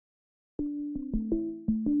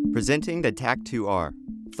Presenting the TAC-2R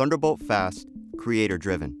Thunderbolt Fast,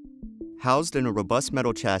 Creator-Driven. Housed in a robust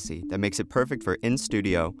metal chassis that makes it perfect for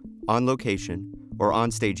in-studio, on-location, or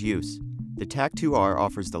on-stage use, the TAC-2R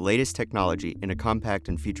offers the latest technology in a compact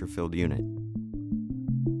and feature-filled unit.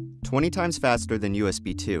 20 times faster than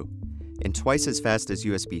USB 2, and twice as fast as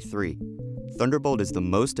USB 3, Thunderbolt is the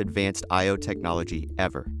most advanced I/O technology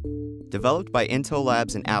ever. Developed by Intel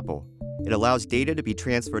Labs and Apple, it allows data to be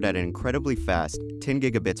transferred at an incredibly fast 10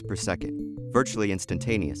 gigabits per second, virtually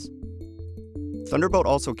instantaneous. Thunderbolt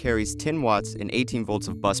also carries 10 watts and 18 volts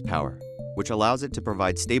of bus power, which allows it to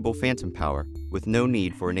provide stable phantom power with no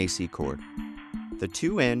need for an AC cord. The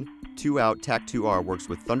 2-in, 2-out TAC-2R works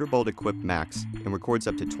with Thunderbolt-equipped Macs and records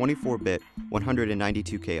up to 24-bit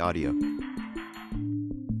 192K audio.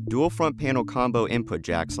 Dual front panel combo input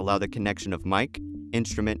jacks allow the connection of mic,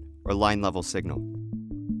 instrument, or line-level signal.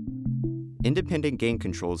 Independent gain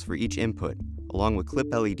controls for each input, along with clip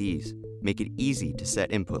LEDs, make it easy to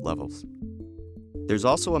set input levels. There's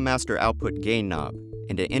also a master output gain knob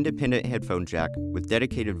and an independent headphone jack with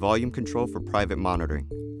dedicated volume control for private monitoring.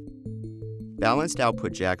 Balanced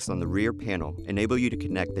output jacks on the rear panel enable you to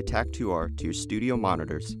connect the TAC-2R to your studio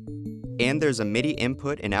monitors. And there's a MIDI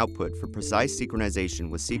input and output for precise synchronization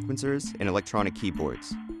with sequencers and electronic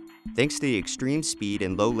keyboards. Thanks to the extreme speed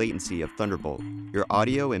and low latency of Thunderbolt, your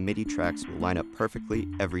audio and MIDI tracks will line up perfectly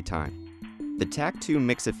every time. The TAC-2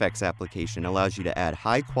 Mix Effects application allows you to add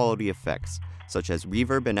high-quality effects such as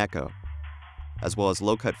reverb and echo, as well as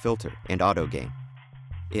low-cut filter and auto gain.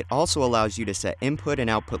 It also allows you to set input and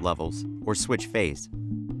output levels or switch phase.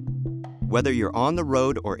 Whether you're on the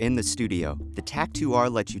road or in the studio, the TAC-2R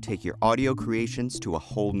lets you take your audio creations to a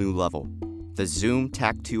whole new level. The Zoom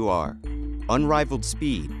TAC-2R. Unrivaled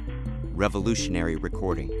speed, revolutionary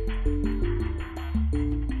recording.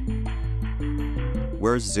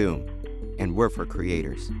 We're Zoom, and we're for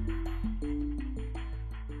creators.